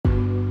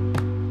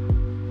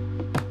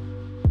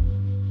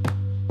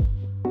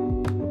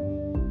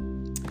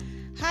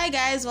Hi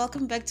guys,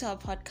 welcome back to our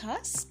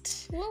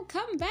podcast.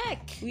 Welcome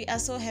back. We are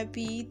so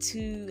happy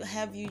to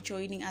have you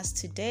joining us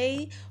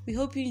today. We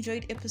hope you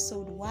enjoyed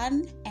episode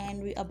 1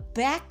 and we are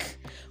back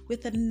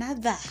with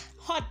another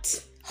hot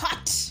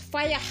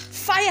fire.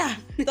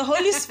 The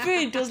Holy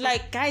Spirit was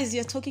like, guys,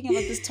 you're talking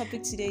about this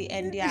topic today,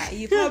 and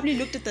you probably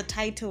looked at the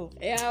title.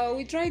 Yeah,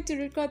 we tried to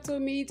record so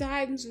many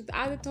times with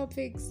other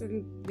topics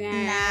and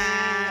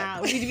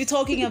we're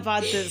talking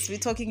about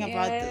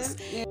this.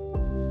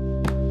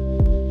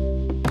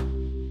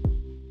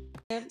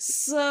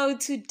 So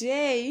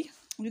today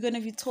we're going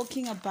to be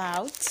talking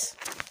about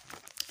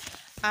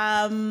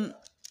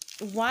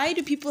why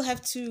do people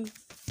have to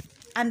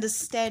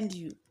understand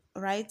you,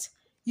 right?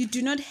 You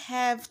do not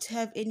have to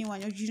have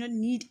anyone, or you do not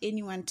need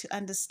anyone to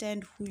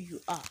understand who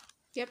you are.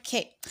 Yep.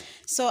 Okay,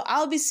 so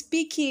I'll be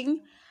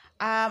speaking,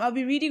 I'll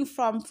be reading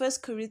from 1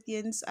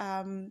 Corinthians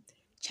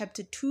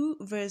chapter 2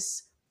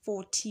 verse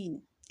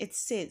 14. It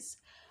says,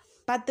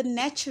 "But the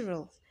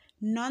natural,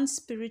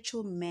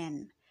 non-spiritual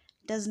man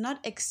does not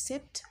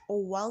accept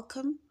or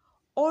welcome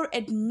or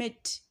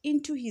admit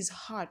into his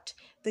heart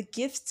the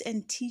gifts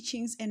and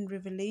teachings and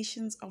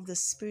revelations of the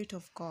Spirit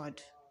of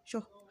God.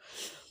 Sure.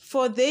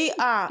 For they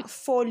are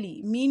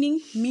folly," meaning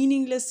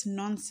meaningless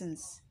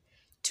nonsense,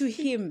 "to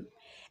him,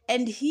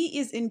 and he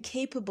is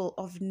incapable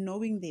of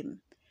knowing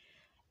them,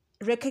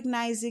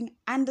 recognizing,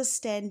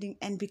 understanding,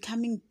 and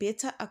becoming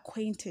better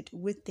acquainted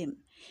with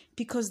them,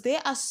 because they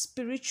are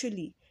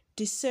spiritually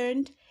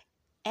discerned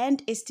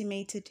and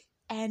estimated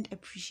and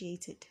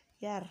appreciated."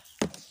 Yeah.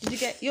 Did you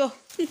get yo?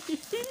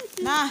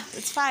 Nah,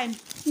 it's fine.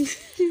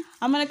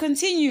 I'm gonna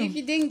continue. If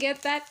you didn't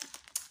get that,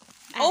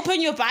 open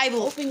your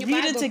Bible.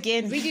 Read it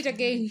again. Read it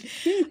again.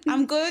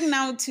 I'm going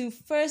now to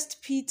 1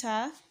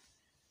 Peter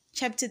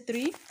chapter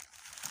 3.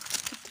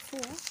 Chapter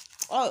 4.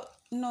 Oh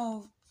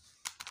no.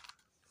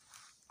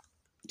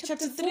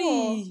 Chapter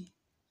 3.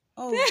 4.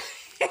 Oh.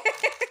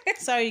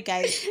 Sorry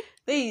guys.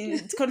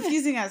 It's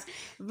confusing us.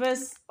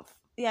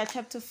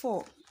 Chapter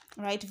 4.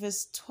 Right,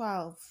 verse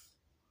 12.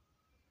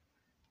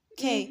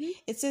 Okay,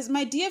 It says,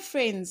 "My dear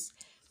friends,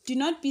 do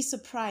not be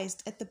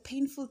surprised at the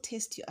painful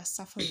test you are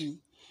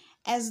suffering,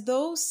 as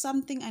though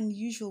something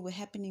unusual were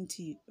happening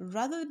to you.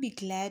 Rather be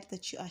glad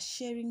that you are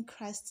sharing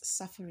Christ's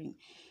suffering,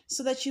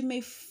 so that you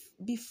may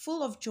be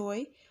full of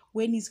joy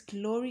when his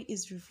glory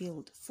is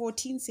revealed."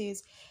 14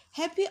 says,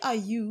 "Happy are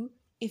you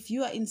if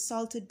you are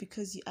insulted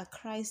because you are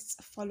Christ's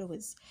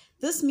followers.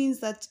 This means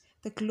that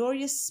the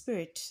glorious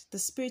Spirit, the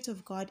Spirit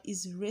of God,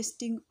 is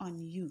resting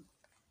on you."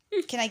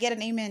 Can I get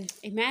an amen?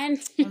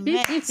 Amen.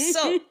 Amen.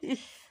 So,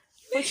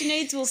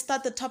 Fortunate will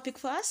start the topic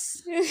for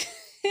us.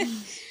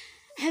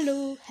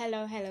 Hello.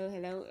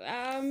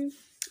 I'm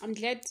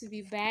glad to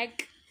be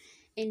back,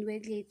 and we're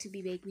glad to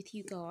be back with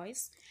you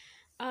guys.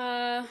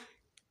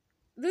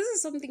 This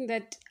is something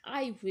that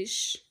I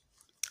wish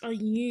I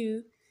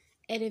knew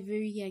at a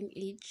very young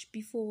age,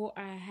 before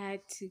I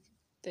had to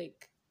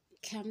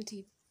come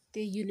to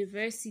the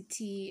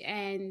university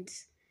and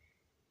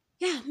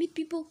meet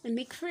people and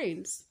make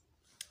friends.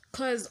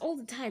 Because all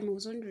the time I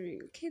was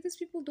wondering, okay, these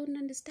people don't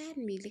understand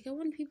me. I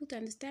want people to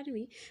understand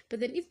me. But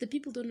then if the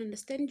people don't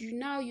understand you,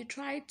 now you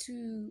try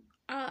to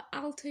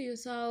alter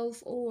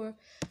yourself or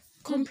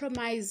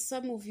compromise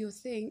some of your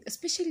thing,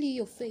 especially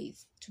your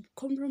faith, to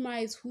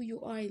compromise who you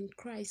are in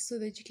Christ so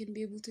that you can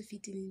be able to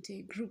fit into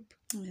a group.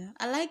 Yeah,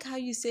 I like how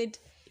you said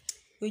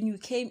when you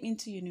came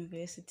into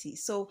university.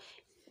 So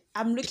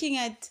I'm looking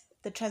at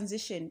the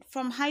transition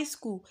from high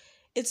school.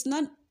 It's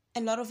not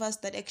a lot of us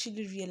that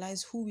actually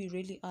realize who we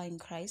really are in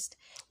Christ.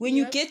 When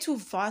you get to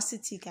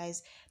varsity,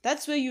 guys,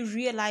 that's where you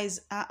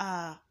realize,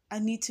 I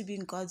need to be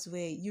in God's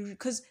way.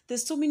 Because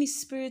there's so many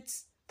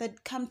spirits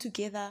that come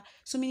together,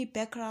 so many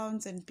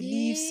backgrounds and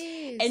beliefs,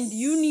 and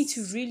you need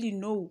to really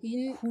know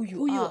who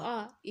you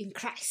are in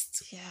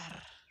Christ.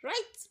 Yeah.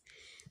 Right?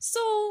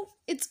 So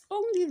it's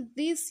only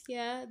this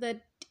year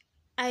that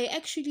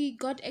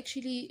God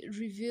actually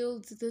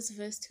revealed this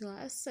verse to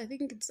us. I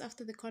think it's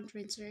after the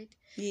conference, right?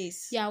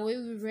 Yes. Yeah, where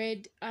we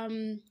read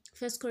 1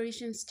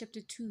 Corinthians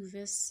chapter 2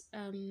 verse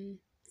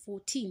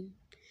 14.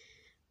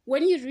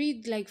 When you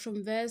read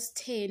from verse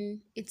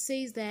 10, it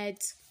says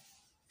that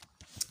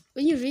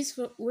when you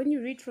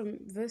read from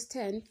verse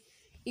 10,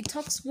 it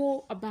talks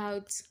more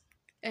about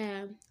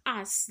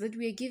us, that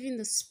we are given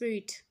the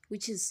Spirit,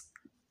 which is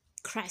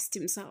Christ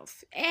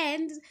himself.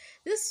 And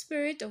this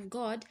Spirit of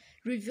God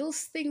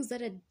reveals things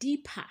that are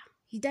deeper.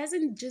 He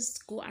doesn't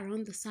just go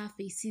around the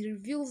surface. He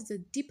reveals the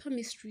deeper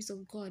mysteries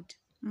of God.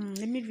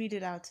 Let me read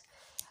it out.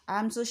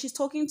 So she's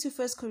talking to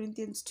 1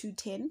 Corinthians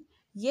 2:10.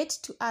 "Yet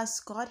to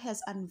us God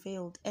has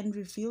unveiled and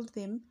revealed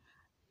them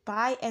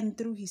by and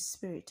through his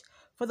Spirit.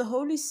 For the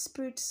Holy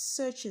Spirit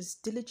searches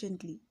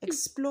diligently,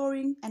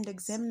 exploring and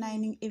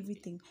examining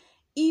everything,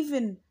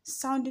 even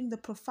sounding the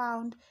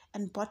profound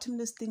and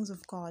bottomless things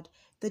of God,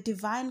 the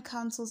divine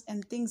counsels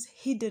and things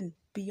hidden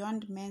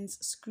beyond man's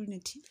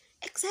scrutiny."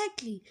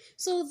 Exactly.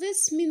 So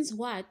this means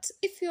what?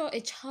 If you're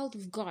a child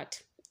of God,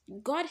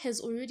 God has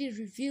already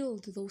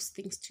revealed those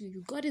things to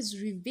you. God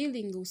is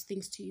revealing those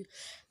things to you.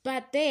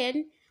 But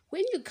then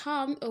when you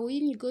come or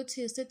when you go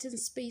to a certain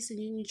space and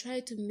you try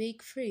to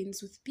make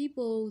friends with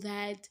people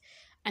that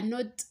are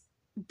not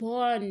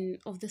born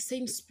of the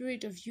same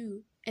spirit of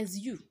you as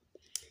you,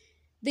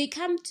 they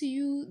come to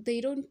you,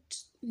 they don't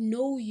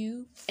know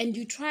you, and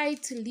you try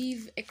to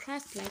live a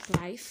Christ-like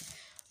life,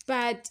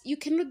 but you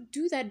cannot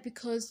do that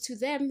because to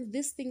them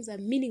these things are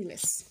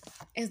meaningless,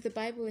 as the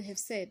Bible have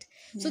said.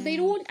 So they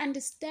don't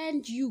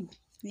understand you.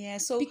 Yeah,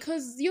 so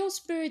because your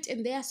spirit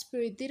and their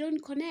spirit, they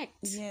don't connect.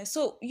 Yeah,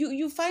 so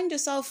you find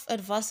yourself at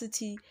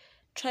varsity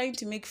trying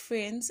to make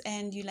friends,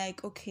 and you're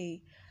like,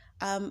 okay,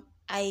 I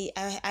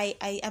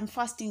am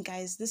fasting,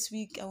 guys. This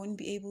week I won't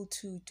be able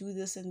to do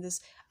this and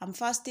this. I'm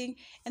fasting,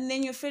 and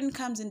then your friend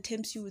comes and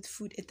tempts you with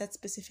food at that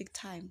specific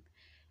time.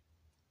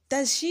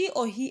 Does she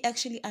or he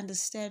actually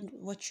understand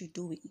what you're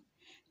doing?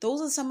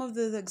 Those are some of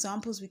the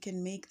examples we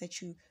can make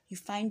that you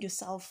find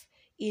yourself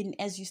in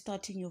as you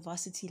start in your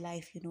varsity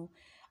life, you know.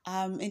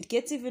 It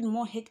gets even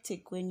more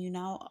hectic when you're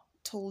now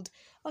told,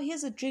 oh,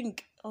 here's a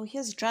drink, oh,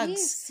 here's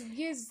drugs.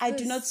 Yes, I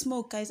do not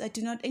smoke, guys. I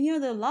do not. And you know,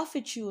 they'll laugh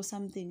at you or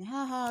something.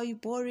 Ha, are you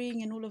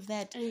boring and all of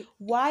that.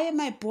 Why am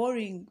I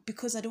boring?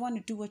 Because I don't want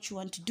to do what you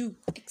want to do.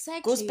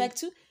 Exactly. Goes back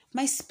to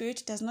my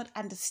spirit does not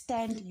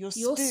understand your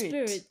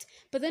spirit.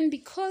 But then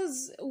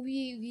because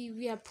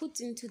we are put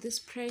into this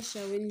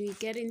pressure when we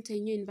get into a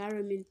new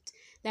environment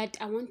that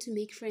I want to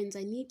make friends,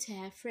 I need to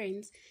have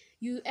friends,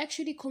 you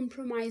actually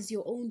compromise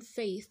your own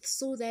faith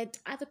so that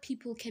other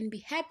people can be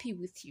happy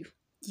with you.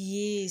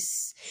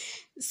 Yes.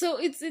 So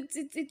it's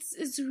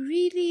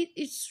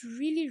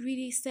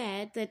really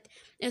sad that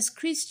as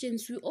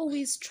Christians we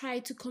always try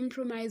to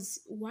compromise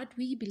what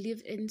we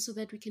believe in so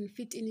that we can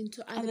fit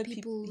into other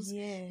people's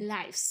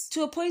lives.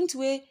 To a point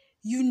where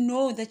you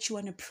know that you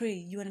want to pray,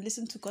 you want to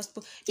listen to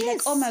gospel. You're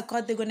like, oh my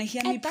God, they're going to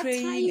hear me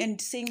praying and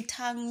saying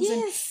tongues.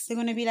 And they're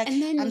going to be like,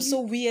 I'm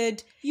so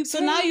weird. So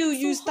now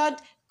you start...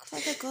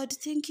 Father God,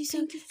 thank you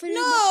for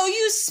no,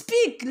 you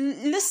speak.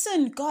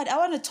 Listen, God, I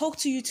want to talk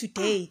to you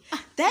today.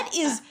 That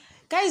is,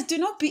 guys, do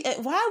not be.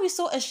 Why are we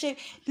so ashamed?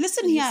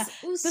 Listen here,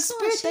 the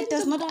spirit that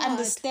does not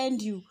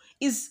understand you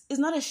is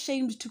not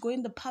ashamed to go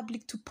in the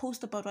public to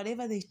post about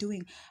whatever they're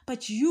doing.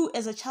 But you,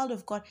 as a child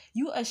of God,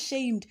 you're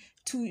ashamed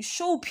to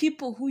show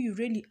people who you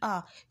really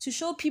are. To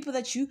show people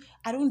that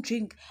I don't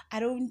drink, I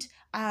don't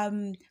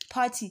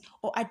party,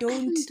 or I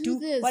don't do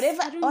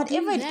whatever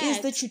it is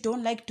that you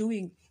don't like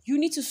doing. You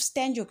need to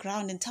stand your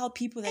ground and tell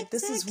people that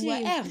this is who I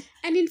am.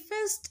 And in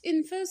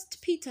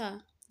First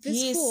Peter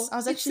verse 4, I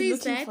was actually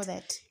looking for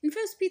that. In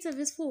First Peter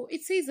verse 4,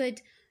 it says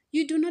that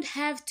you do not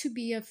have to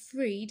be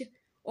afraid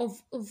of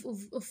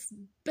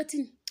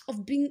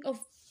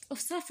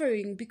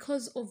suffering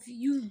because of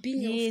you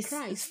being of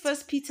Christ.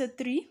 First Peter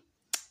 3.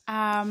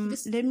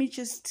 Let me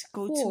just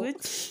go to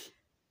it.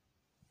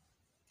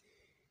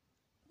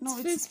 No,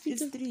 it's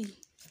 3.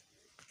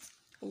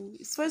 Oh,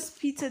 First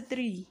Peter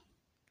 3.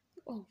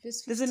 Oh,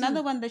 verse 15. There's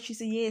another one that you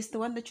say, yes, the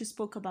one that you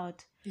spoke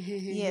about.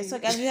 Yeah, so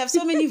guys, we have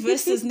so many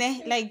verses,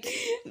 ne? Like,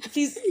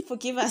 please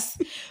forgive us.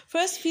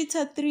 First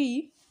Peter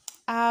 3,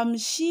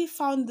 she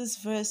found this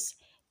verse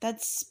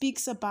that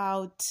speaks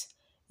about,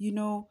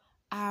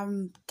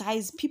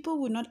 guys, people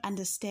will not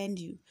understand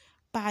you.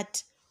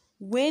 But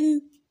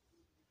we're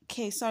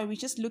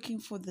just looking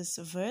for this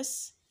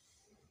verse.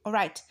 All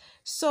right,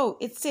 so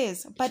it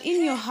says, but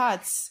in your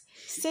hearts,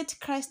 set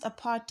Christ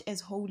apart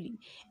as holy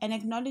and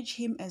acknowledge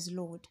him as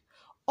Lord.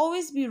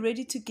 Always be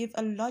ready to give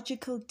a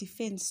logical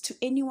defense to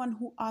anyone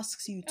who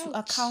asks you to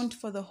account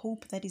for the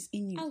hope that is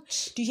in you.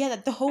 Do you hear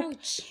that? The hope.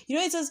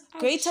 It says,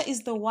 greater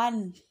is the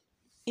one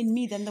in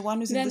me than the one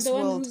who's in this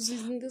world.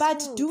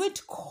 But do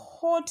it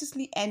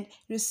courteously and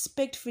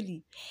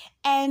respectfully.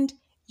 And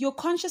your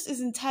conscience is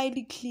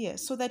entirely clear,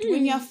 so that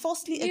when you are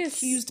falsely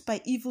accused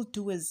by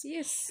evildoers,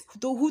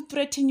 who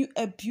threaten you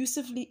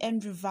abusively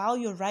and revile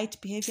your right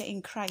behavior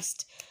in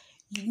Christ,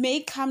 you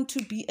may come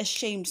to be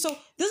ashamed. So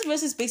this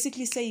verse is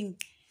basically saying,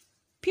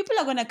 people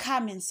are going to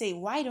come and say,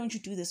 why don't you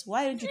do this?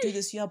 Why don't you do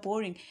this? You are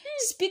boring.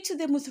 Speak to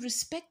them with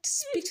respect.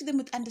 Speak to them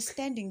with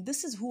understanding.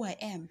 This is who I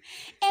am.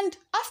 And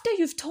after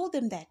you've told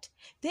them that,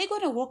 they're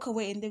going to walk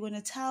away and they're going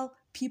to tell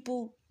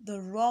people the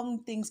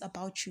wrong things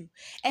about you.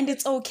 And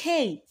it's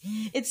okay.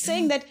 It's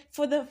saying that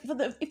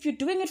if you're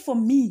doing it for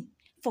me,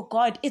 for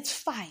God, it's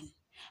fine.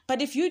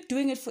 But if you're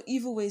doing it for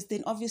evil ways,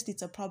 then obviously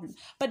it's a problem.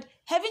 But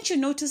haven't you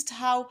noticed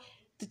how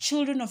the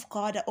children of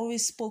God are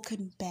always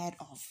spoken bad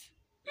of?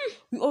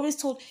 We always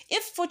told,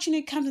 if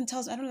Fortunate comes and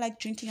tells me, I don't like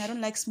drinking, I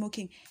don't like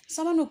smoking,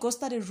 someone will go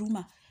start a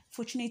rumor.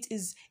 Fortunate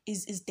is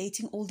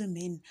dating older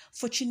men.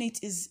 Fortunate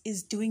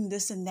is doing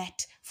this and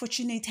that.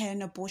 Fortunate had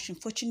an abortion.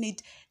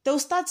 Fortunate, they'll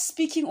start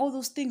speaking all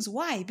those things.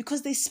 Why?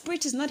 Because their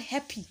spirit is not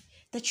happy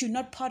that you're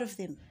not part of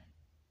them.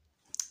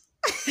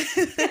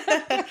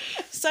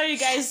 Sorry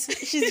guys,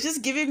 she's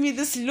just giving me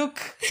this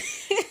look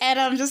and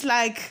I'm just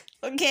like,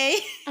 okay.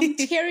 I'm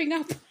tearing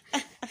up.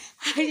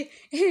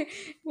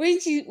 When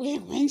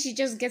she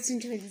just gets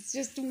into it, it's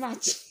just too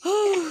much.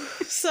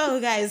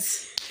 So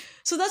guys,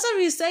 so that's what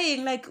we're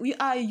saying, like, we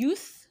are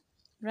youth,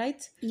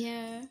 right?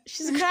 Yeah.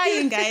 She's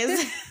crying,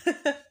 guys.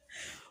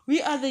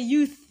 We are the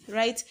youth,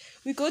 right?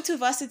 We go to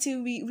varsity,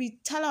 we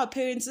tell our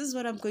parents, this is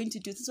what I'm going to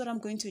do, this is what I'm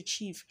going to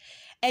achieve.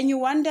 And you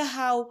wonder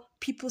how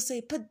people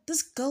say, but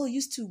this girl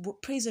used to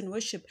praise and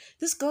worship.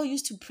 This girl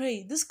used to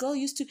pray. This girl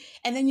used to...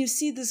 And then you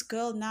see this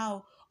girl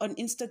now on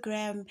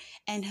Instagram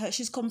and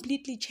she's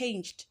completely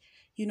changed.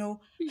 You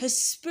know, her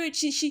spirit,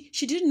 she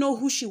didn't know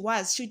who she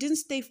was. She didn't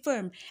stay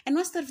firm. And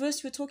what's that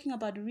verse we're talking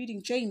about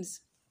reading?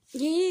 James.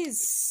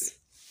 Yes.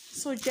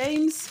 So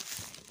James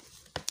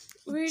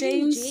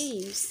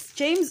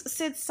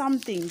said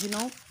something, you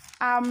know.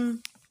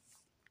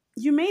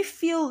 You may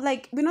feel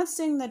like, we're not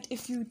saying that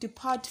if you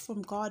depart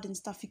from God and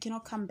stuff, you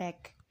cannot come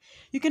back.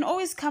 You can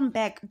always come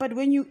back. But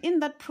when you're in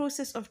that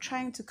process of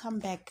trying to come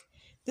back,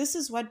 this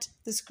is what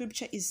the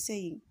scripture is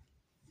saying.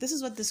 This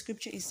is what the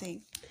scripture is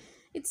saying.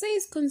 It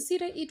says,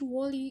 consider it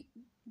wholly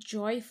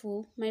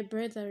joyful, my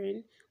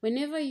brethren,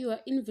 whenever you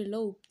are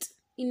enveloped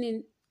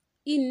in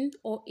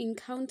or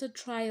encounter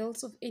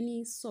trials of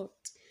any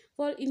sort,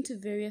 fall into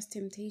various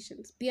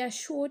temptations. Be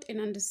assured and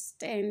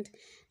understand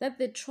that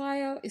the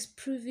trial is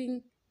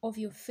proving of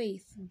your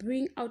faith.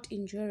 Bring out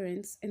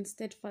endurance and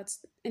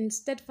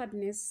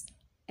steadfastness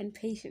and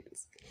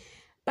patience.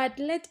 But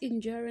let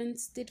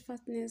endurance,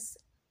 steadfastness,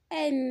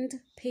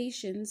 and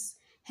patience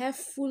have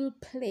full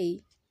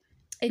play,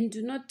 and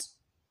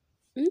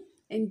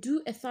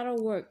do a thorough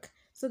work,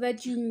 so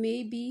that you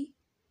may be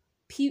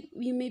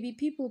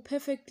people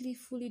perfectly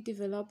fully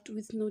developed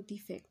with no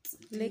defects.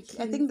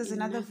 I think there's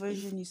another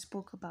version you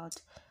spoke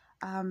about.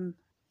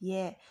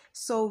 Yeah.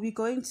 So we're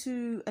going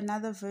to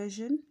another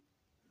version.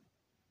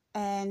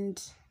 And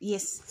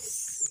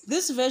yes,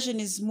 this version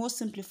is more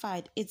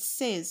simplified. It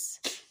says,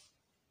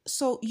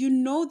 so you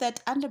know that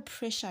under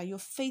pressure, your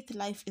faith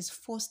life is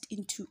forced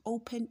into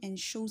open and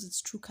shows its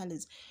true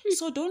colors.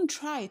 So don't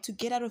try to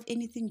get out of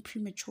anything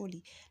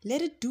prematurely.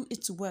 Let it do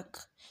its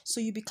work. So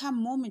you become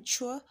more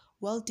mature,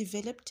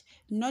 well-developed,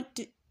 not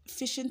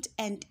deficient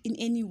and in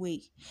any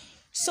way.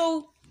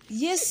 So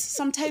yes,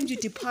 sometimes you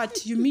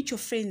depart, you meet your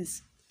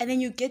friends, and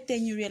then you get there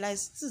and you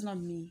realize, this is not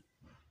me.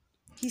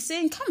 He's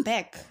saying, come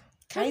back.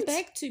 Come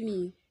back to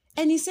me.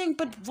 And he's saying,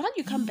 but while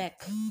you come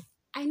back,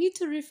 I need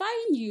to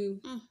refine you.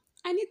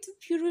 I need to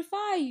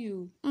purify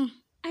you.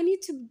 I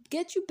need to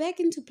get you back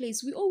into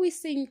place. We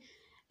always sing,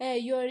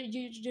 you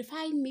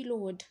refine me,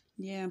 Lord.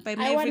 Yeah, by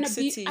Maverick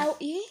City. I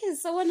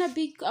wanna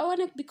be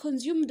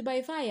consumed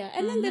by fire.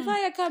 And then the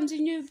fire comes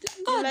and you're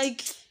like,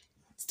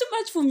 it's too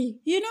much for me.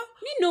 You know?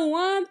 Me don't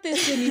want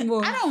this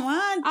anymore. I don't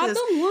want this.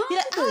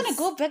 I want to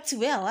go back to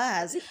where I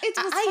was.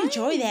 I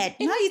enjoy that.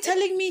 Now you're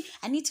telling me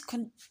I need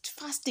to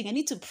fasting. I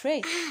need to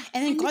pray.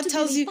 And then God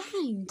tells you,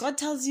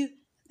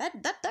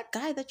 that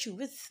guy that you're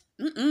with,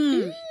 he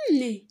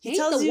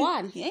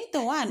ain't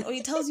the one. Or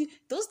he tells you,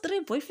 those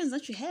 3 boyfriends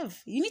that you have,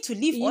 you need to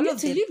leave all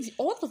of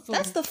them.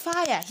 That's the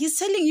fire. He's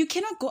telling you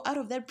cannot go out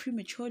of that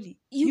prematurely.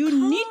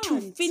 You need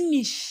to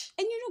finish.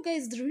 And you know,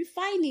 guys, the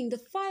refining, the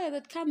fire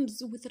that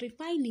comes with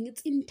refining,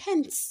 it's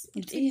intense.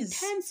 It's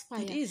intense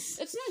fire. It is.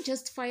 It's not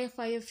just fire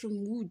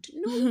from wood.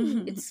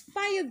 No, it's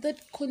fire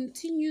that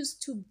continues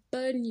to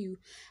burn you.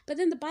 But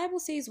then the Bible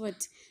says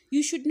what?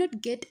 You should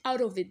not get out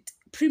of it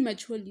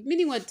prematurely.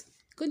 Meaning what?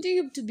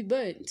 Continue to be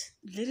burned.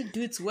 Let it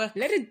do its work.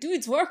 Let it do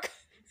its work.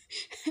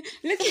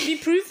 Let it be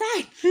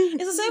purified.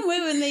 It's the same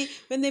way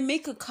when they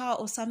make a car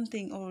or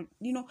something, or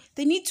you know,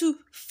 they need to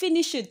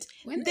finish it.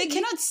 They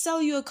cannot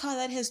sell you a car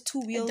that has 2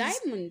 wheels. A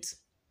diamond.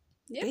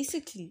 Yep.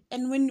 Basically.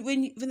 And when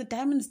the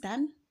diamond's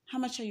done, how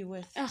much are you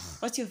worth?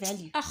 What's your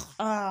value?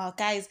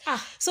 Guys.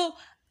 So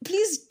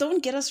please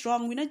don't get us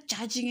wrong. We're not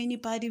judging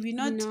anybody.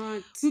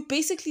 We're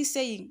basically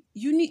saying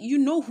you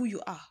know who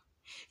you are.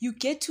 You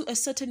get to a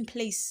certain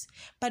place,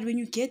 but when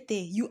you get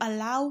there, you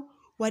allow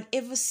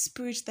whatever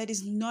spirit that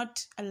is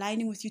not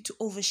aligning with you to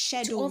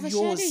overshadow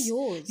yours.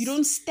 You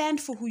don't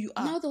stand for who you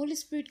are. Now the Holy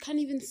Spirit can't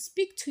even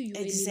speak to you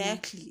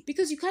exactly anymore,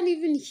 because you can't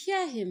even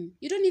hear him.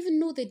 You don't even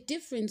know the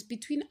difference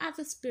between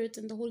other spirits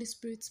and the Holy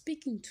Spirit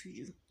speaking to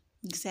you.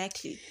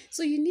 Exactly.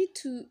 So you need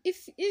to,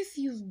 if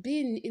you've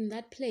been in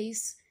that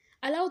place,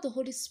 allow the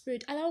Holy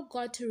Spirit, allow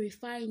God to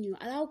refine you,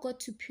 allow God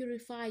to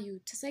purify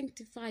you, to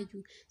sanctify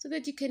you, so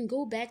that you can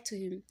go back to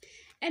him.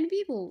 And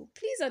people,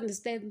 please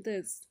understand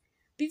this.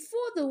 Before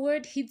the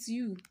word hits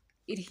you,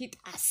 it hit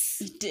us.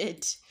 It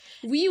did.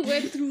 We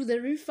went through the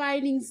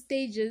refining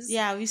stages.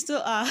 Yeah, we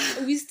still are.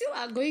 We still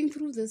are going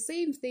through the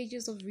same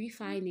stages of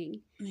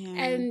refining.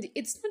 Yeah. And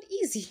it's not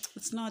easy.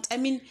 It's not. I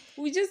mean,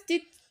 we just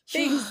did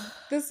things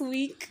this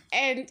week,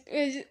 and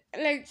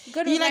like,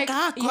 God was like,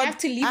 you have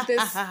to leave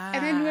this.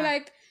 And then we're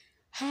like,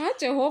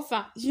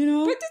 Jehovah, you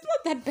know, but it's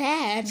not that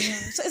bad. Yeah.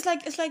 So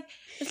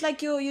it's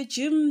like your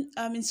gym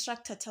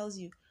instructor tells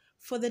you,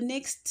 for the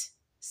next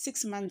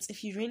 6 months,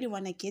 if you really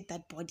want to get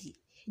that body,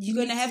 you're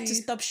gonna have to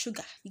stop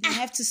sugar. You're gonna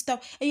have to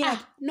stop. And you're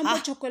like, no more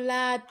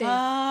chocolate.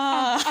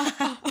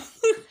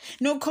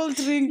 No cold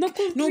drink. No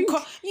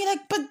cold. You're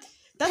like, but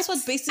that's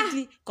what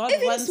basically God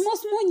even wants.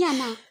 Small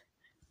nyama.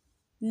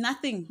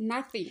 Nothing.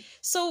 Nothing.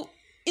 So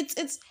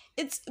it's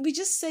we're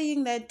just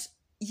saying that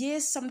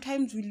yes,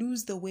 sometimes we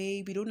lose the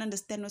way, we don't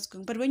understand what's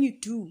going on. But when you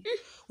do,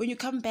 when you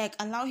come back,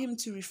 allow him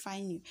to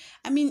refine you.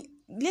 I mean,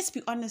 let's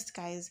be honest,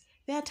 guys.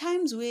 There are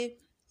times where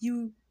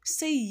you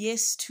say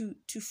yes to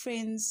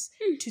friends,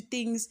 to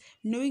things,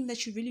 knowing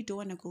that you really don't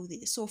want to go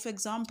there. So, for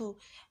example,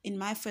 in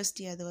my first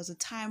year, there was a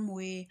time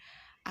where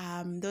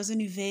there was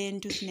an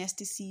event with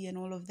Nasty C and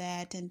all of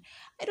that, and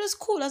it was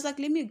cool. I was like,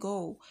 let me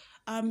go.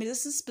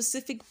 There's a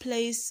specific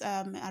place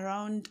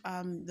around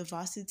the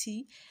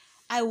varsity.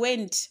 I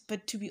went,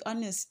 but to be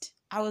honest,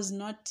 I was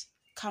not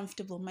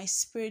comfortable. My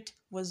spirit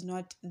was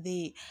not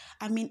there.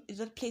 I mean,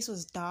 that place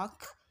was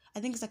dark. I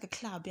think it's like a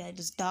club. Yeah, it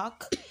was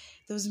dark.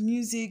 There was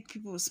music.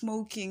 People were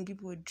smoking.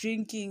 People were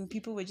drinking.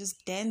 People were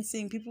just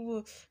dancing. People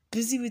were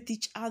busy with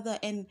each other.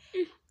 And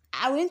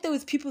I went there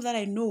with people that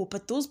I know,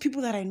 but those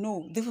people that I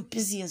know, they were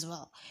busy as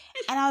well.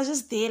 And I was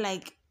just there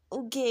like,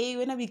 okay,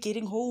 when are we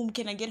getting home?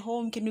 Can I get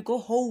home? Can we go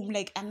home?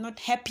 Like, I'm not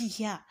happy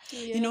here.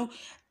 Yeah. You know,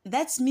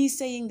 that's me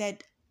saying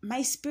that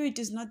my spirit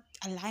is not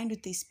aligned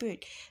with their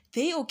spirit.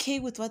 They're okay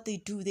with what they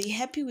do. They're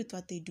happy with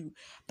what they do.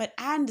 But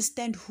I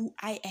understand who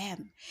I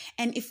am.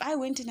 And if I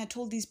went and I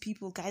told these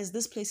people, guys,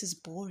 this place is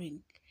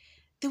boring,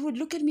 they would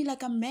look at me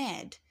like I'm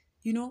mad,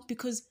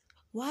 because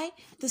why?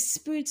 The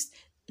spirits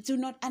do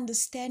not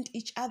understand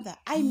each other.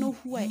 I know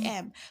who I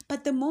am.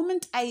 But the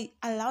moment I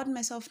allowed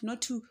myself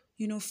not to,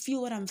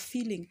 feel what I'm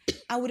feeling,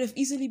 I would have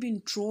easily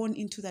been drawn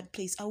into that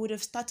place. I would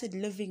have started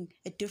living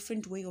a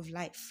different way of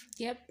life.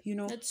 Yep.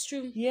 That's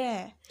true.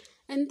 Yeah.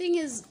 And thing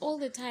is, all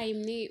the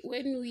time,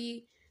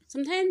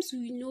 sometimes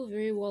we know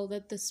very well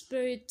that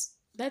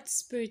that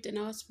spirit and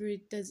our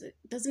spirit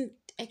doesn't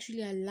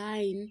actually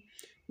align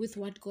with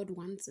what God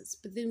wants us.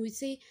 But then we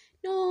say,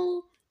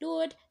 no,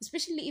 Lord,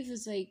 especially if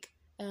it's like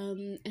a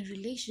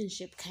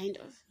relationship kind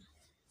of.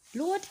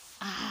 Lord,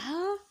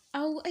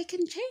 I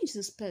can change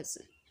this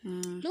person.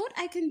 Lord,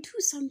 I can do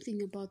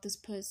something about this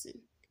person.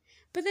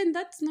 But then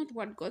that's not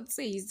what God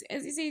says.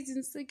 As he says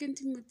in 2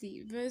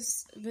 Timothy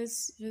verse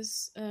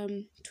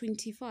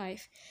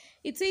 25,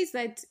 it says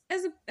that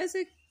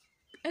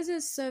as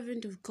a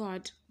servant of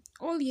God,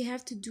 all you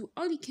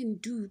can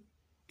do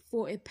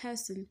for a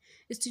person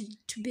is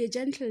to be a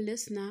gentle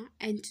listener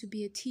and to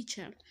be a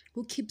teacher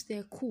who keeps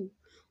their cool,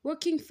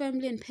 working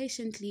firmly and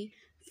patiently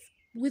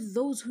with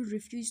those who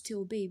refuse to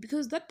obey,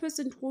 because that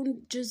person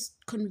won't just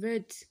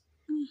convert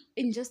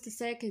in just a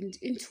second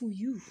into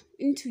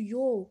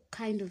your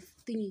kind of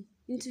thingy,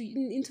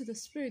 into the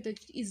spirit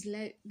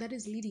that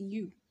is leading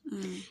you.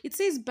 It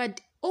says, but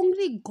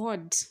only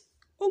God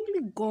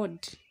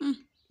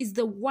is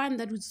the one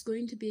that is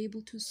going to be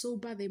able to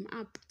sober them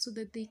up so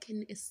that they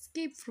can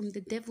escape from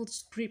the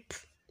devil's grip.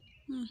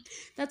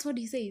 That's what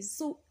he says.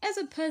 So as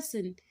a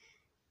person,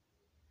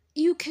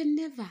 you can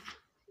never,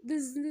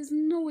 there's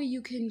no way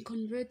you can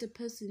convert a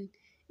person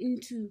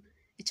into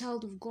a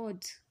child of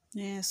God.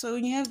 Yeah, so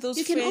when you have those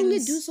friends, you can only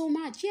do so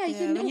much. Yeah,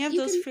 when you have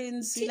those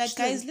friends, you're like,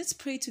 guys, let's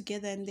pray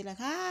together, and they're like,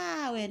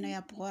 when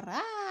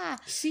I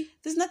see,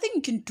 there's nothing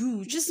you can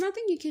do. There's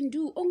nothing you can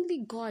do.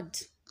 Only God.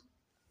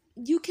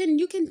 You can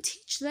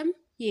teach them,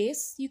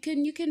 yes. You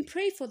can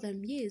pray for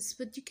them, yes,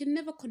 but you can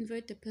never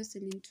convert a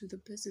person into the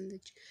person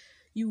that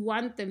you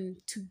want them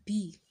to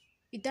be.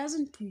 It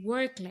doesn't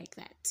work like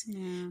that.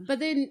 Yeah. But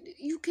then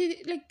you can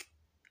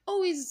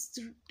always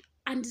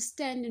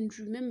understand and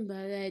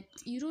remember that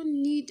you don't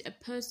need a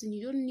person,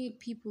 you don't need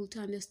people to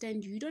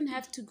understand you. You don't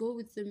have to go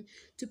with them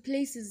to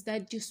places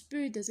that your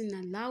spirit doesn't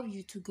allow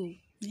you to go.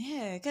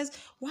 Yeah, because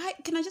why?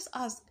 Can I just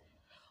ask,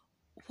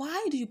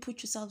 why do you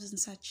put yourselves in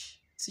such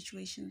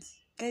situations?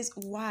 Guys,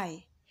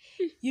 why?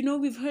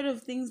 We've heard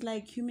of things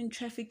like human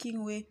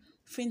trafficking where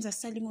friends are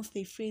selling off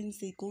their friends.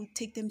 They go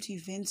take them to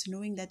events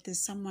knowing that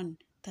there's someone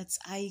that's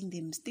eyeing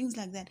them, things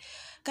like that.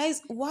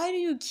 Guys, why do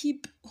you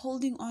keep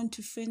holding on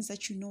to friends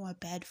that you know are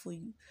bad for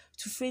you,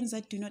 to friends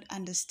that do not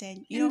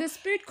understand? The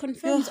spirit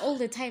confirms all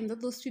the time that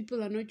those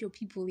people are not your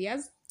people.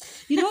 Yes.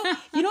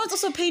 It's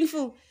also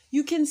painful.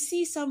 You can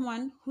see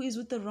someone who is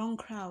with the wrong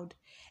crowd,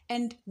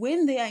 and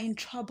when they are in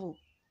trouble,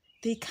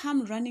 they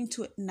come running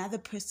to another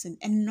person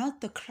and not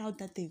the crowd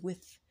that they're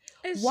with.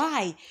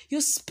 Why?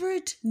 Your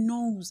spirit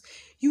knows.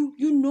 You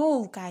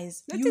know,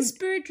 guys. Let the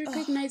spirit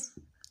recognize.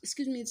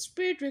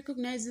 Spirit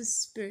recognizes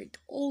spirit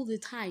all the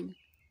time.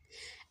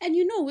 And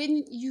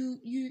when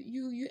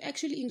you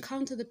actually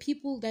encounter the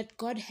people that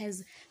God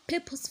has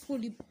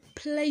purposefully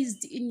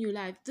placed in your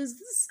life, there's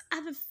this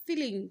other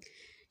feeling.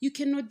 You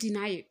cannot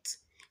deny it.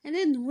 And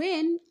then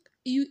when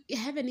you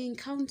have an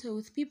encounter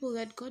with people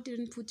that God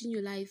didn't put in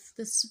your life,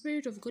 the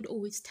Spirit of God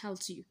always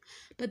tells you,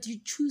 but you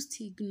choose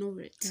to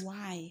ignore it.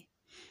 Why?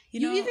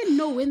 You even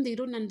know when they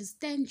don't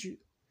understand you,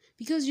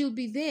 because you'll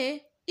be there.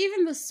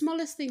 Even the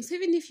smallest things,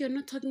 even if you're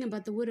not talking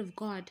about the word of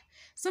God,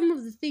 some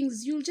of the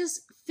things you'll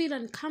just feel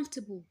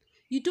uncomfortable.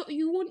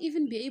 You won't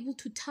even be able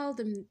to tell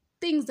them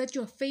things that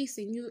you're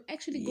facing. You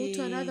actually go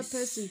to another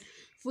person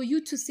for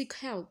you to seek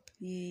help.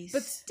 Yes.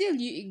 But still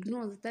you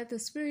ignore that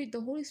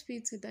the Holy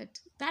Spirit said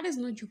that is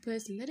not your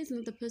person. That is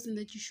not the person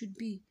that you should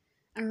be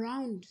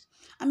around.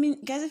 I mean,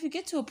 guys, if you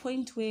get to a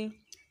point where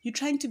you're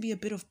trying to be a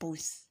bit of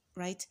both,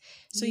 right?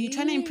 So you're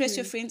trying to impress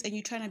your Yes. friends and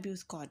you're trying to be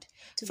with God.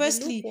 To be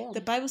Firstly, lukewarm.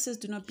 the Bible says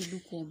do not be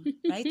lukewarm,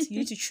 right? You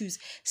need to choose.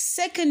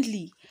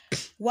 Secondly,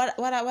 what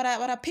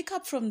I pick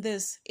up from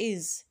this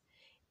is,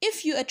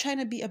 if you are trying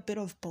to be a bit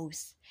of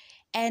both,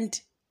 and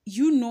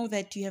you know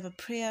that you have a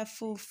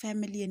prayerful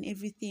family and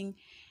everything,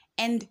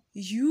 and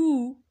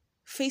you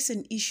face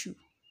an issue,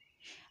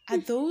 are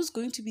those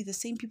going to be the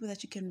same people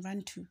that you can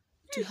run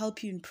to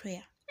help you in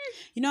prayer?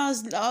 You know,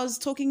 I was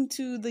talking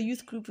to the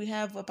youth group we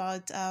have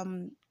about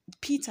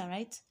Peter,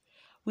 right?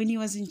 When he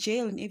was in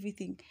jail and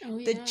everything. Oh,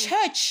 The yeah.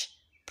 church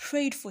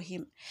prayed for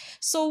him.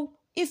 So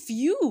if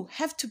you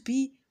have to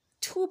be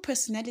two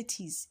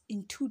personalities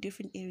in two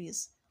different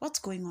areas, what's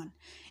going on?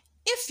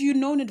 If you're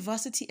known at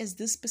varsity as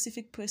this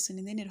specific person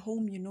and then at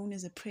home you're known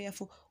as a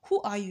prayerful,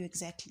 who are you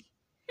exactly?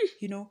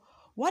 You know,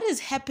 what is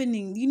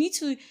happening? You need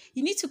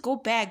to go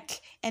back,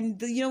 and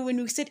when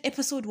we said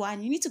episode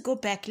 1, you need to go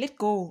back, let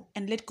go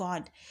and let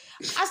God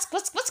ask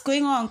what's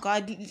going on.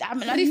 God,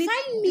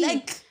 Refine me.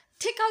 like,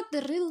 take out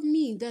the real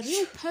me, the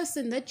real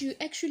person that you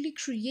actually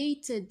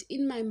created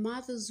in my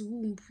mother's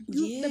womb.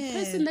 The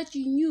person that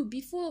you knew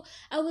before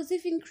I was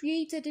even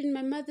created in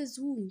my mother's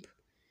womb.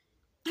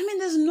 I mean,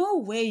 there's no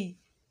way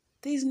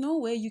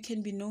you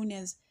can be known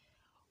as,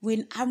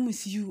 when I'm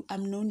with you,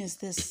 I'm known as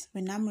this.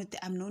 When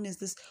I'm known as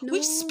this. No.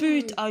 Which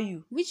spirit are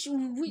you? Which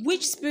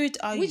spirit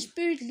are you? Which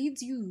spirit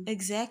leads you?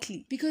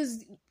 Exactly.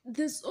 Because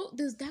there's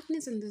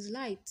darkness and there's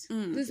light.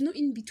 There's no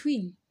in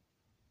between.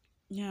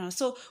 Yeah.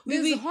 So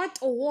there's hot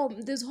or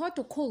warm. There's hot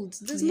or cold.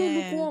 There's no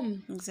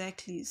lukewarm.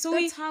 Exactly. So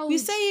that's how we're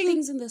saying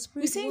things in the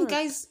spirit. We're saying, work.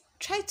 Guys,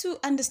 try to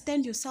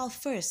understand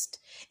yourself first.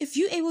 If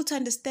you're able to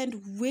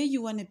understand where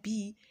you want to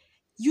be,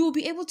 you will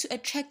be able to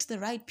attract the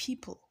right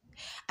people.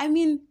 I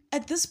mean,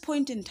 at this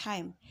point in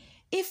time,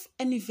 if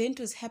an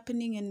event was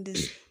happening and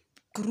this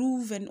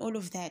groove and all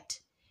of that,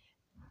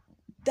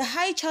 the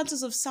high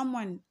chances of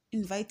someone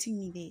inviting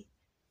me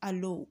there are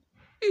low.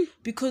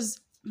 Because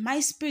my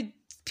spirit,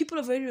 people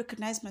have already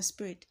recognized my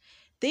spirit.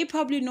 They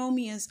probably know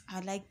me as,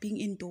 I like being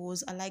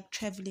indoors, I like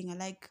traveling, I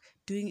like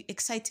doing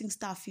exciting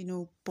stuff,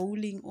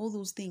 bowling, all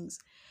those things.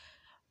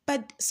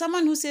 But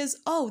someone who says,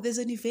 oh, there's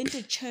an event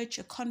at church,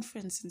 a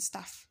conference and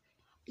stuff,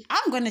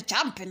 I'm going to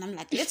jump, and I'm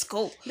like, let's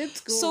go.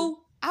 Let's go. So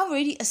I've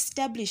already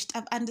established,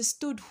 I've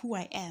understood who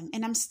I am,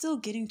 and I'm still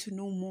getting to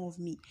know more of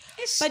me.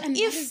 But that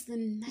is the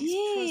nice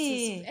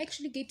process of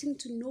actually getting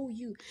to know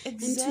you.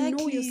 Exactly. And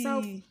to know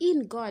yourself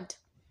in God.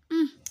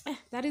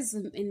 That is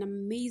an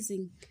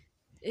amazing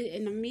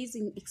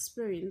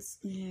experience.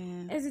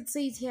 Yeah. As it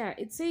says here,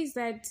 it says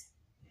that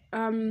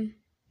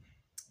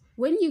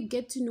when you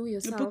get to know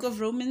yourself. The book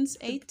of Romans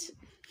 8.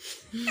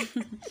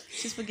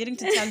 Just forgetting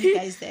to tell you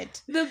guys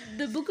that.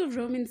 The book of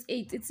Romans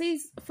 8, it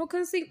says,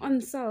 focusing on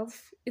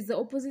self is the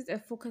opposite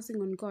of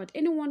focusing on God.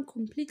 Anyone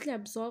completely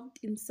absorbed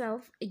in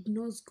self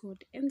ignores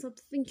God, ends up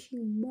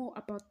thinking more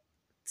about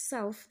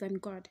self than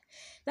God.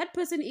 That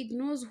person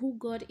ignores who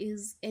God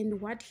is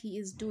and what he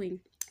is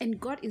doing,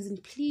 and God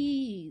isn't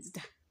pleased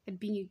at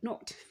being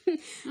ignored.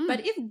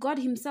 But if God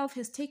himself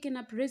has taken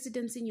up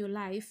residence in your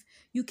life,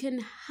 you can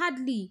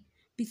hardly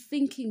be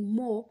thinking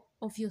more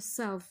of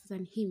yourself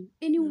than him.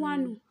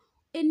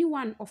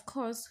 Anyone, of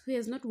course, who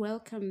has not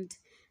welcomed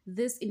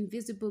this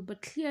invisible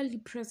but clearly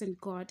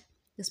present God,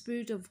 the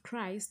Spirit of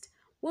Christ,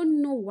 won't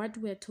know what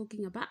we're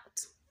talking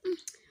about.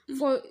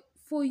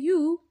 For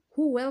you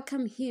who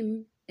welcome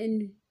him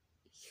and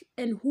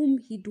whom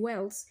he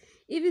dwells,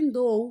 even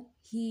though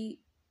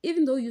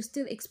you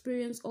still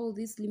experience all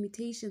these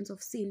limitations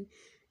of sin,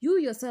 you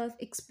yourself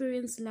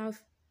experience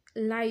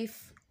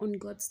life on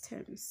God's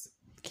terms.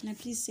 Can I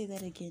please say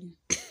that again?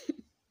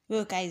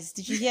 Well, guys,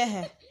 did you hear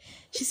her?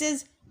 She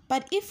says,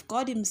 but if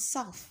God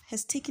himself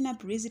has taken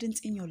up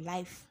residence in your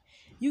life,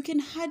 you can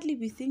hardly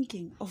be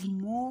thinking of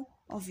more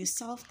of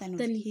yourself than of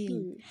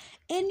him.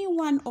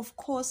 Anyone, of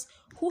course,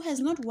 who has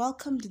not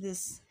welcomed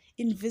this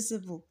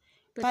invisible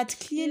but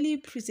clearly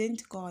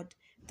present God,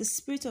 the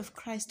Spirit of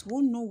Christ,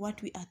 won't know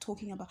what we are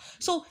talking about.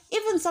 So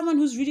even someone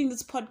who's reading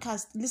this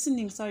podcast,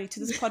 listening to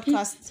this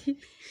podcast,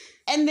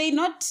 and they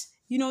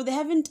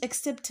haven't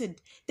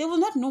accepted, they will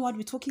not know what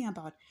we're talking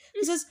about.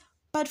 He says,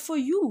 but for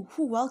you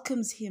who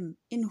welcomes him,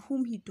 in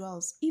whom he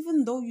dwells,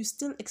 even though you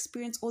still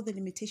experience all the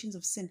limitations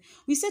of sin.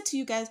 We said to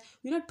you guys,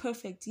 we're not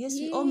perfect. Yes,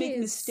 we all make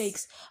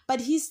mistakes,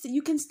 but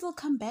you can still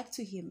come back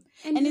to him.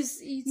 And it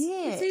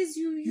says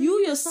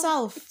you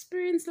yourself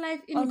experience life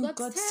in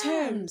God's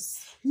terms.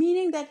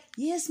 Meaning that,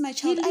 yes, my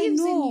child, he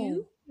lives I know. In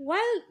you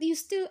while you're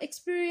still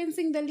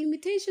experiencing the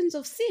limitations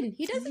of sin.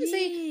 He doesn't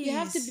say you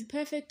have to be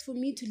perfect for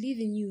me to live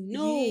in you.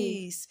 No.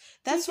 Yes.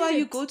 That's why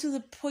you go to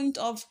the point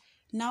of,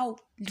 now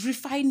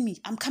refine me.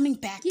 I'm coming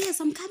back. Yes,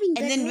 I'm coming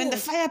back. And then when the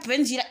fire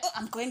burns, you're like, oh,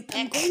 I'm going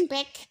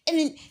back. And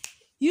then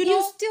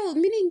you still,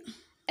 meaning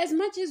as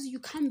much as you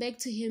come back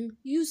to him,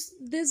 he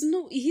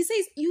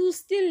says you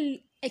still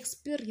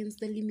experience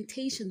the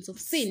limitations of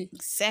sin.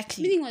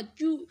 Exactly. Meaning what?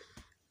 You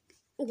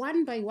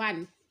one by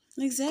one.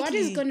 Exactly. God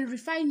is gonna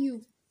refine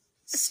you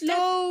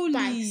slowly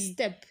by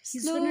step.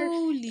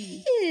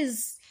 Slowly.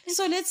 Yes.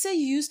 So let's say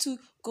you used to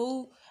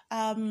go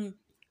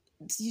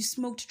you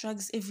smoked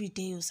drugs every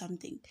day or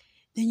something.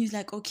 Then you're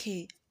like,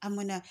 okay,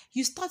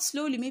 you start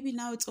slowly. Maybe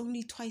now it's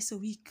only twice a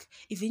week.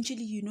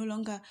 Eventually, you no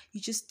longer,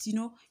 you just,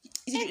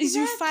 it's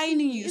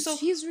refining you.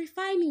 He's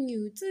refining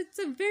you. It's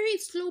a very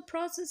slow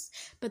process.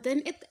 But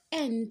then at the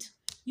end,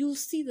 you'll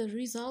see the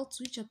results,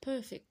 which are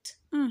perfect.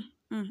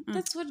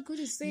 That's what God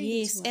is saying.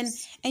 Yes, to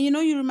us. and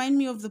you remind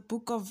me of the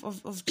book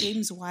of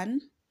James 1,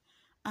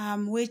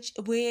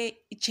 where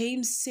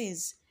James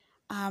says,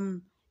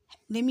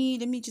 let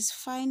me just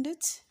find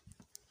it.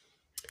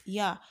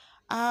 Yeah.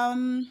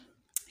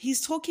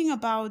 He's talking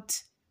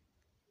about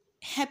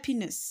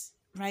happiness,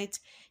 right?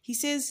 He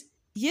says,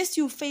 yes,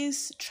 you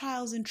face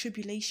trials and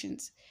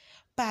tribulations,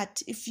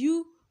 but if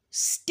you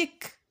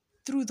stick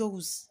through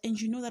those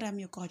and you know that I'm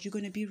your God, you're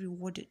going to be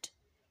rewarded.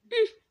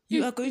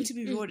 You are going to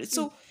be rewarded.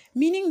 So,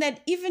 meaning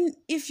that even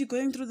if you're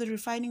going through the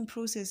refining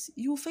process,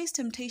 you'll face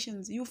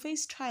temptations, you'll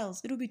face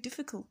trials, it'll be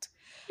difficult.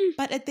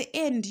 But at the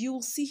end,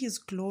 you'll see His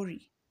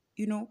glory.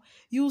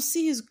 You'll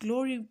see His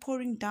glory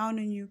pouring down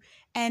on you.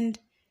 And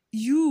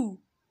you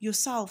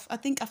yourself, I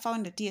think I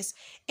found it, yes.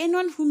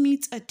 Anyone who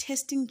meets a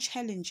testing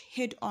challenge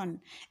head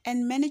on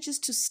and manages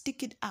to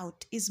stick it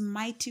out is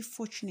mighty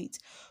fortunate.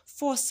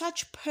 For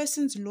such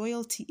person's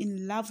loyalty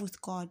in love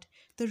with God,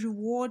 the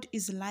reward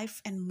is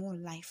life and more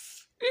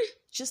life.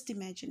 Just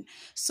imagine.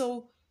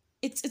 So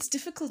it's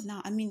difficult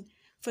now. I mean,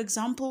 for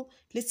example,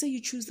 let's say you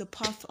choose the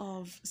path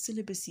of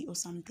celibacy or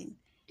something.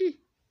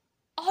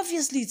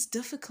 Obviously, it's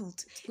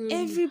difficult.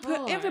 Every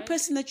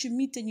person that you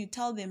meet and you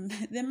tell them,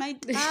 they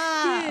might,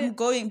 I'm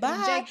going,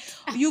 bye.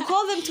 You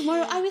call them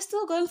tomorrow, are we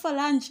still going for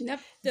lunch? Yep,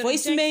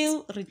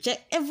 voicemail,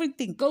 reject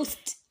everything.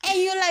 Ghost.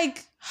 And you're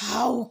like,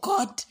 how,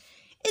 God?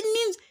 It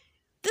means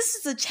this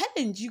is a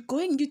challenge. You're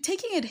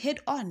taking it head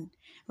on,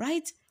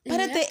 right? But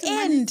at the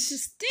end, to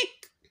stick.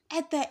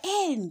 At the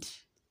end,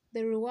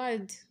 the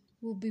reward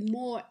will be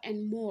more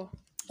and more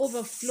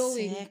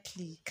overflowing.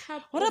 Exactly.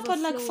 What about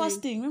like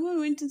fasting? Remember we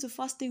went into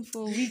fasting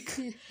for a week?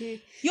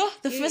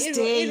 The first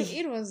day.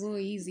 It was so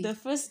easy. The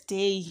first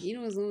day.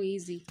 It was so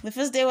easy. The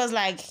first day was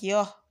like,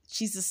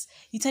 Jesus,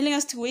 you're telling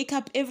us to wake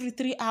up every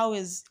 3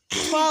 hours.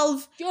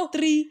 12,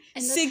 3,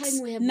 6,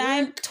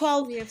 9,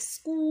 12. We have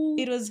school.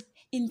 It was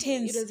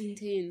intense.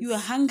 You were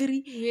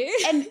hungry.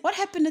 Yeah. And what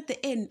happened at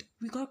the end?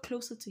 We got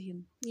closer to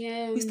Him.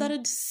 Yeah. We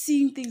started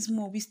seeing things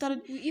more. We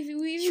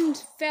even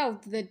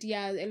felt that,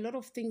 a lot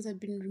of things had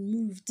been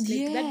removed.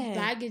 Like that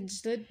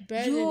baggage, that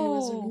burden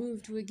was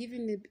removed. We were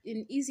given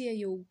an easier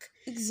yoke.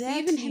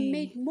 Exactly. We even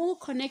made more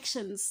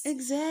connections.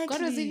 Exactly.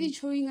 God was even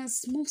showing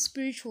us more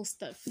spiritual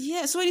stuff.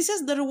 Yeah. So when He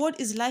says the reward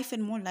is life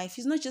and more life,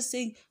 He's not just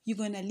saying you're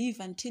going to live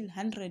until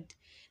 100.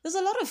 There's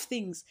a lot of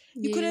things.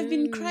 You could have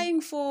been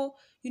crying for,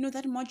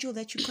 that module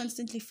that you're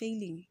constantly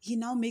failing. He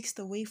now makes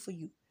the way for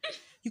you.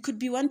 You could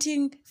be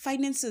wanting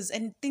finances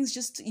and things,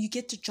 just you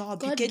get a job.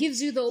 God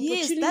gives you the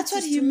opportunity that's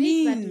what He to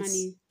means. Make that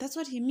money. That's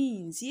what He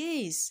means.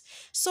 Yes.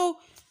 So,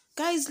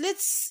 guys,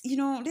 let's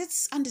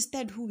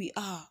understand who we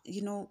are,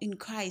 in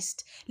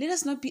Christ. Let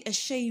us not be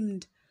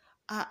ashamed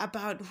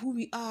about who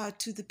we are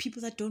to the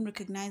people that don't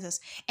recognize us.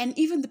 And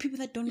even the people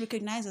that don't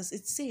recognize us,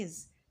 it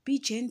says, be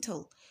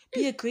gentle.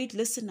 Be a great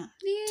listener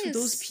to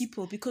those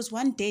people, because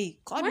one day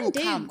God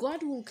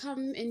will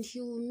come and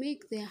He'll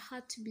make their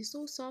heart to be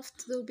so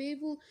soft. They'll be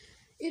able,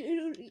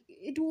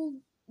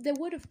 the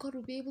word of God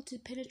will be able to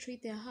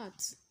penetrate their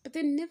hearts. But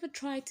then never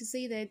try to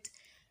say that,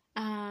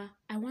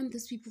 I want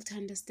these people to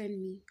understand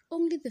me.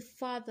 Only the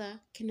Father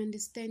can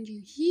understand you.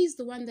 He's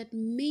the one that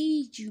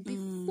made you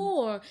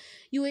before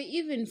you were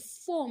even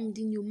formed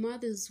in your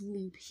mother's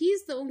womb.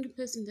 He's the only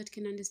person that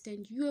can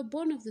understand you. You are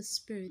born of the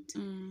Spirit.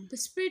 The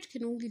Spirit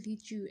can only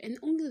lead you, and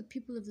only the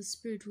people of the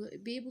Spirit will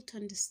be able to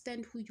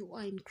understand who you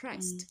are in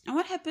Christ. And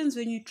what happens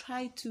when you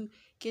try to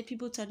get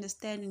people to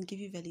understand and give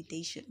you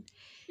validation?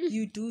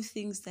 You do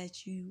things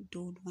that you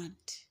don't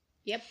want.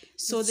 Yep.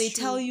 So they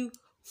tell you,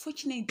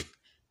 fortunately,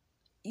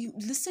 you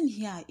listen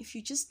here, if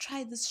you just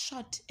try this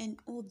shot and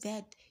all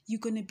that, you're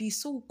going to be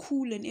so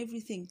cool and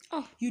everything.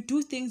 You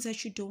do things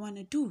that you don't want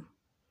to do.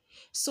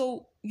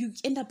 So you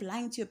end up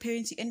lying to your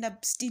parents, you end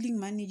up stealing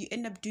money, you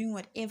end up doing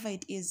whatever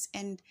it is.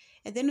 And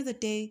at the end of the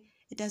day,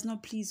 it does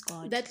not please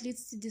God. That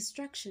leads to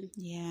distraction.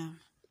 Yeah.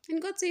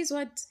 And God says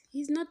what?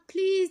 He's not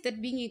pleased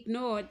at being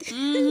ignored.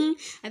 I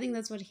think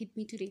that's what hit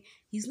me today.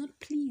 He's not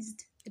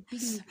pleased at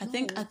being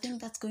ignored. I think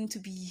that's going to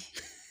be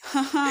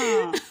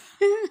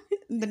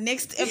the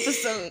next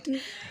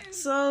episode.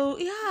 So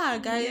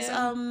guys,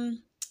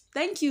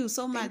 thank you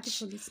so much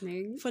for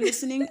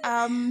listening.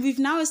 We've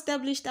now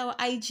established our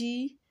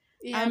IG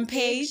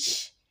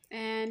page,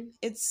 and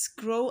it's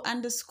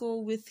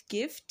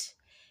grow_with_gift,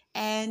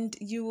 and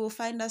you will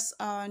find us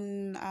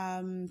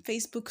on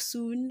Facebook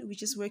soon. We're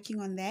just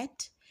working on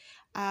that.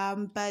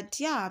 But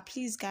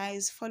please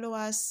guys, follow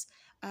us.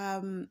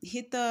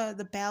 Hit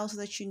the bell so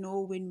that you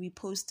know when we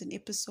post an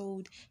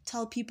episode.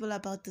 Tell people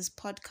about this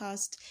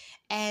podcast,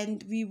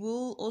 and we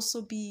will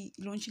also be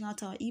launching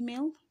out our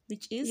email,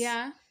 which is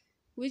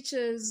which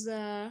is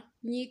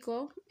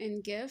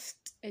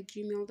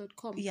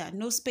nicoandgift@gmail.com. Yeah,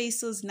 no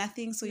spaces,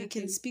 nothing. So you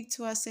can Nothing. speak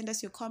to us, send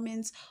us your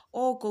comments,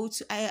 or go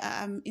to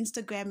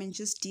Instagram and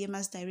just DM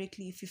us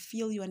directly if you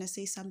feel you want to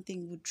say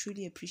something. We'd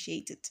truly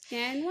appreciate it.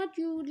 And what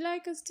you would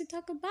like us to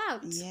talk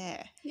about.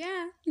 Yeah.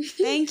 Yeah.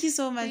 Thank you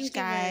so much, Thank you,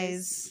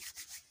 guys.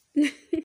 guys.